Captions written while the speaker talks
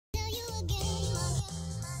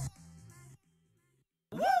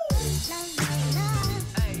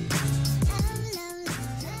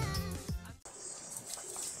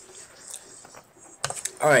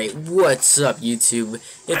Alright, what's up YouTube?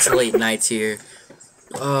 It's late nights here.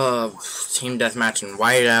 Team deathmatch and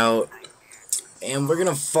whiteout. And we're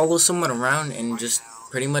gonna follow someone around and just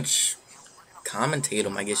pretty much commentate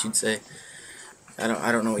them, I guess you'd say. I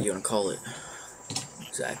don't know what you wanna call it.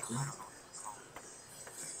 Exactly.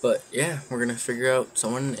 But yeah, we're gonna figure out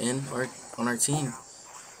someone on our team.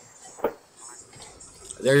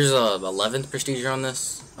 There's a 11th prestige on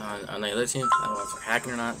this on the other team. I don't know if they're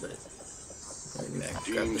hacking or not, but I'm gonna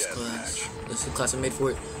grab this class. This is the class I made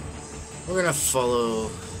for it. We're gonna follow.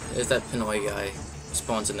 Is that Pinoy guy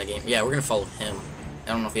spawns in the game? Yeah, we're gonna follow him. I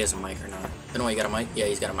don't know if he has a mic or not. Pinoy, you got a mic? Yeah,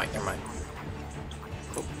 he's got a mic. Never mind.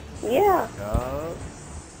 Yeah.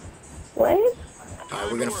 What?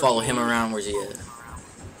 Alright, we're gonna follow him around. Where's he at?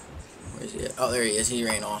 Where's he at? Oh, there he is. He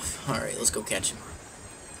ran off. Alright, let's go catch him.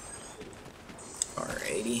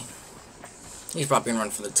 Alrighty. He's probably gonna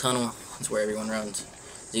run for the tunnel. That's where everyone runs.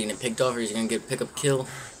 Is he gonna get picked off or is he gonna pick up a kill?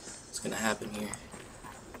 What's gonna happen here?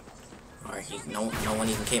 Alright, no one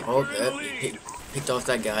even came. Oh, he picked off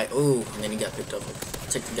that guy. Oh, and then he got picked off.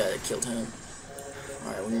 Take the guy that killed him.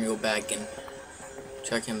 Alright, we're gonna go back and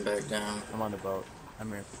check him back down. I'm on the boat. I'm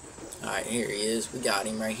here. Alright, here he is. We got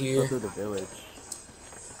him right here. Go through the village.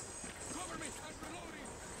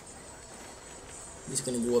 He's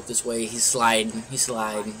gonna go up this way. He's sliding. He's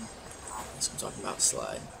sliding. That's what I'm talking about.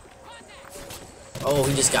 Slide. Oh,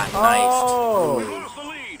 he just got knifed. Oh!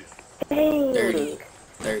 Dirty.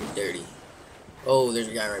 Dirty. Oh, there's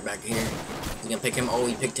a guy right back here. He's gonna pick him. Oh,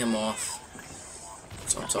 he picked him off.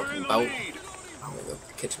 That's what I'm talking about. I'm gonna go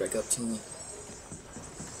catch back up to me.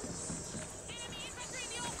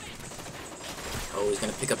 Oh, he's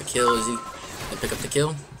gonna pick up a kill. Is he gonna pick up the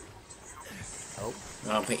kill? Oh.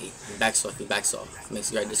 No, he backs off. He backs off. Makes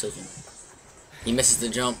the right decision. He misses the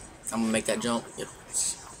jump. I'm gonna make that jump. Yep.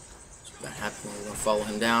 That's gonna happen. We're gonna follow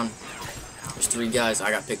him down. There's 3 guys. I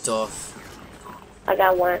got picked off. I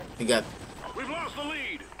got one. He got. We've lost the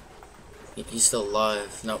lead. He's still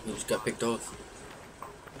alive. No, he just got picked off.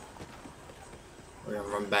 We're gonna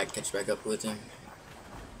run back, catch back up with him.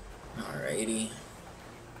 Alrighty.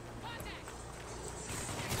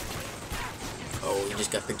 Oh, he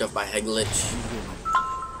just got picked up by head glitch.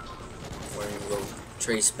 We're gonna go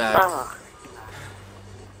trace back. Ah.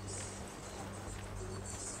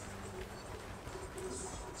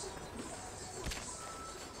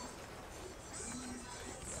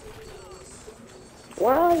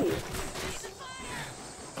 Where are you?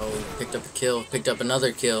 Oh, he picked up a kill. Picked up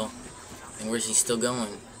another kill. And where's he still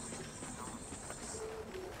going?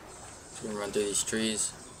 He's gonna run through these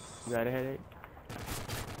trees. You got a headache?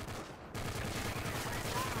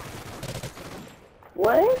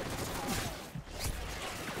 What?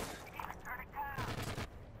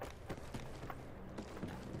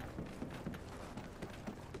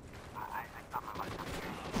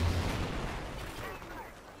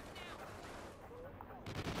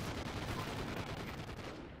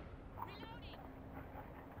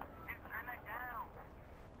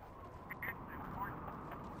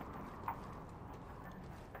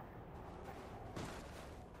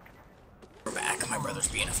 We're back. My brother's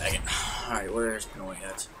being a faggot. Alright, where's Pinoy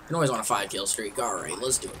at? Pinoy's on a 5-kill streak. Alright,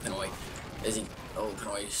 let's do it, Pinoy. Is he? Oh,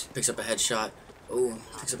 Pinoy picks up a headshot. Oh,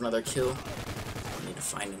 picks up another kill. I need to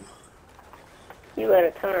find him. You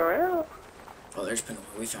better turn around. Oh, there's Pinoy.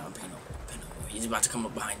 We found Pinoy. He's about to come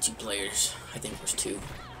up behind 2 players. I think there's 2.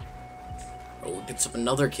 Oh, he picks up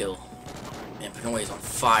another kill. Man, Pinoy's on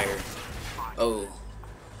fire. Oh,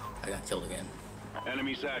 I got killed again.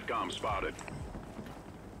 Enemy SATCOM spotted.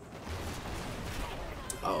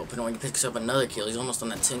 Oh, Pinoy picks up another kill. He's almost on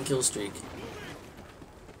that 10-kill streak.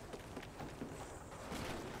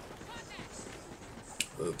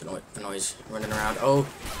 Oh, Pinoy's running around. Oh,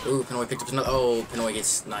 Pinoy picked up another. Oh, Pinoy gets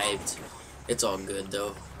sniped. It's all good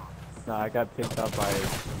though. No, I got picked up by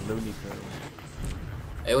Looney Tunes.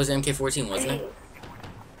 It was MK14, wasn't it?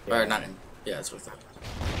 Yeah. Or not? Yeah, that's what I thought.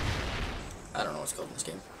 I don't know what's called in this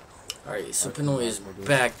game. Alright, so Pinoy is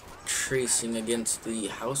back tracing against the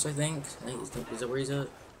house, I think. Is that where he's at?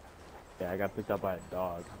 Yeah, I got picked up by a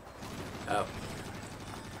dog. Oh.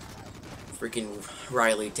 Freaking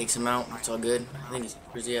Riley takes him out. It's all good. I think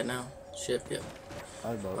where's he at now? Ship, yep.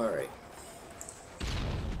 Alright.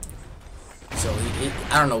 So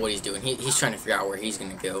I don't know what he's doing. He's trying to figure out where he's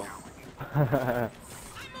gonna go.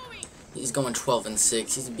 He's going 12 and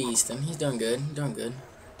 6. He's a beast, and he's doing good. He's doing good.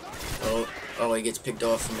 Oh, he gets picked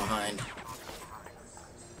off from behind.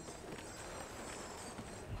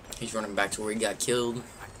 He's running back to where he got killed.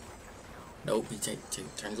 Nope, he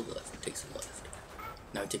turns the left. Takes the left.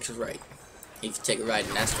 Now he takes the right. He can take a ride,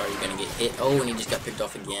 and that's why you're gonna get hit. Oh, and he just got picked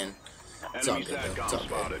off again. It's all good, though. It's all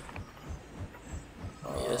good.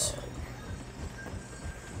 Oh, yes.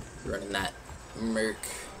 Running that Merc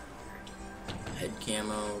head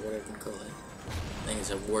camo, or whatever you call it. I think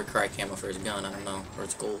it's a war cry camo for his gun, I don't know. Or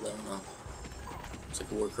it's gold, I don't know. It's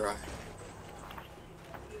like a war cry.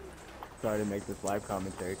 Sorry to make this live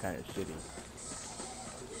commentary kind of shitty.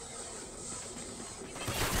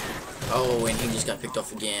 Oh, and he just got picked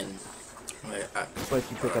off again. Wait, But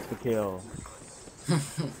you pick up the kill.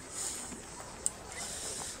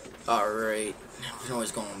 Alright. He's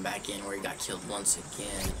always going back in where he got killed once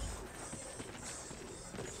again.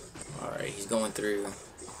 Alright, he's going through.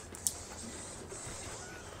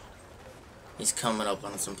 He's coming up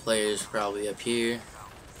on some players probably up here.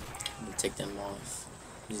 We'll take them off.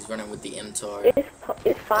 He's running with the MTAR.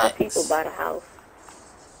 It's 5 people by the house.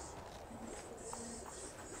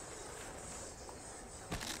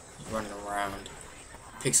 He's running around.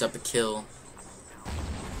 Picks up a kill.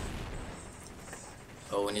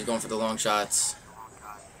 Oh, and he's going for the long shots.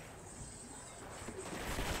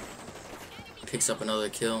 Picks up another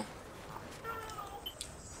kill.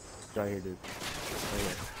 Right here, dude. Right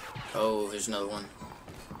here. Oh, there's another one.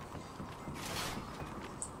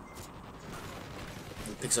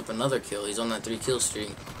 He picks up another kill. He's on that 3-kill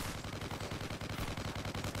streak.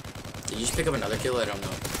 Did you just pick up another kill? I don't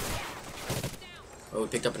know. Oh, he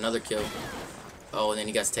picked up another kill. Oh, and then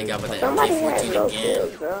he got to take out by that Somebody has MK14 no again.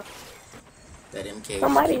 kills, bro. That MK.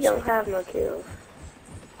 Somebody don't have no kills.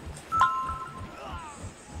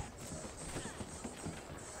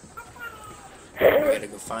 We gotta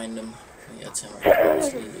go find him. That's him right there.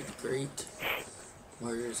 This is great.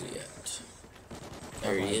 Where is he at?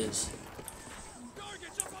 There he is.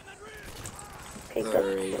 Pick up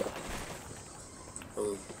Alright. kills.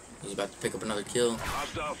 Oh, he's about to pick up another kill.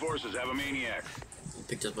 Hostile forces have a maniac. He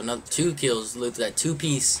picked up another 2 kills. Look at that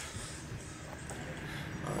 2-piece.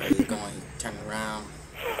 Alright, he's going, turning around.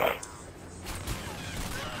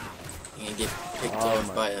 He's gonna get picked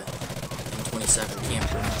off by a M27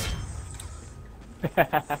 camper.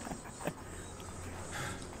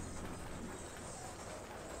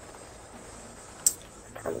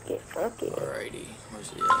 Time to get funky. Alrighty, where's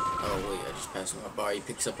he at? Oh wait, I just passed him by. He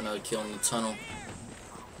picks up another kill in the tunnel.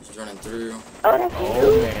 He's running through. Oh, that's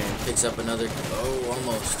Oh, you. man. Picks up another.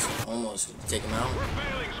 Oh, almost. Did you take him out? We're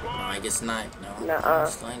failing, No, squad. I guess not. No, Nuh-uh.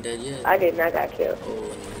 Still ain't dead yet. I did not got killed.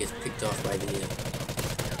 Oh, and he gets picked off by the.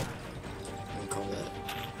 What do you call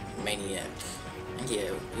that? Maniac. And yeah,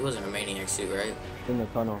 he wasn't a maniac suit, right? In the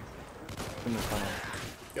tunnel. In the tunnel.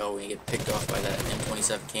 Oh, and he get picked off by that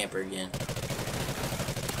M27 camper again.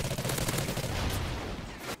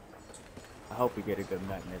 I hope we get a good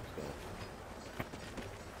map next game.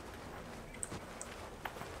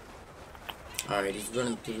 Alright, he's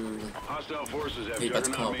running through. Hostile forces have He's about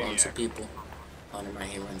to come juggernaut up on some maniac. people. On him right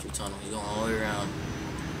here, running through tunnel. He's going all the way around.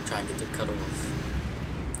 Trying to get their cut off.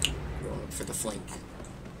 Going for the flank.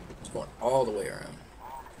 He's going all the way around.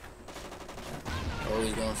 Oh,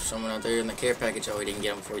 he's going for someone out there in the care package. Oh, he didn't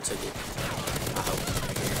get him before he took it. I hope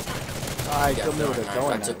right here. Alright, He kill got me with a knife.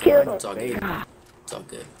 throwing I knife. took Kill it. him. It's all good. It's all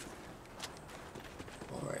good.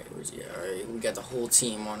 Alright, where's he at? Alright, we got the whole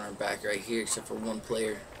team on our back right here except for one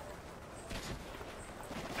player.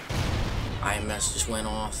 IMS just went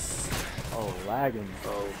off. Oh, lagging.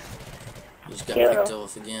 Oh, he just got Kill picked him.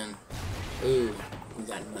 off again. Ooh, we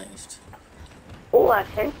got knifed Oh, I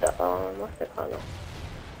sent the, what's it called?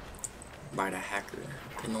 by the hacker.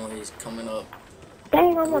 Pinoy's coming up.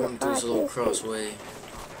 Dang, I'm on Going the through his little 5. crossway.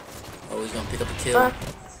 Oh, he's gonna pick up a kill.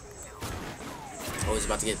 Oh, he's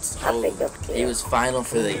about to get. I picked up a Oh, kill. he was final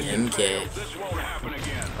for the MK. This won't happen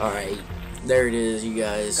again. Alright, there it is, you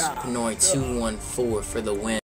guys. Pinoy 214 for the win.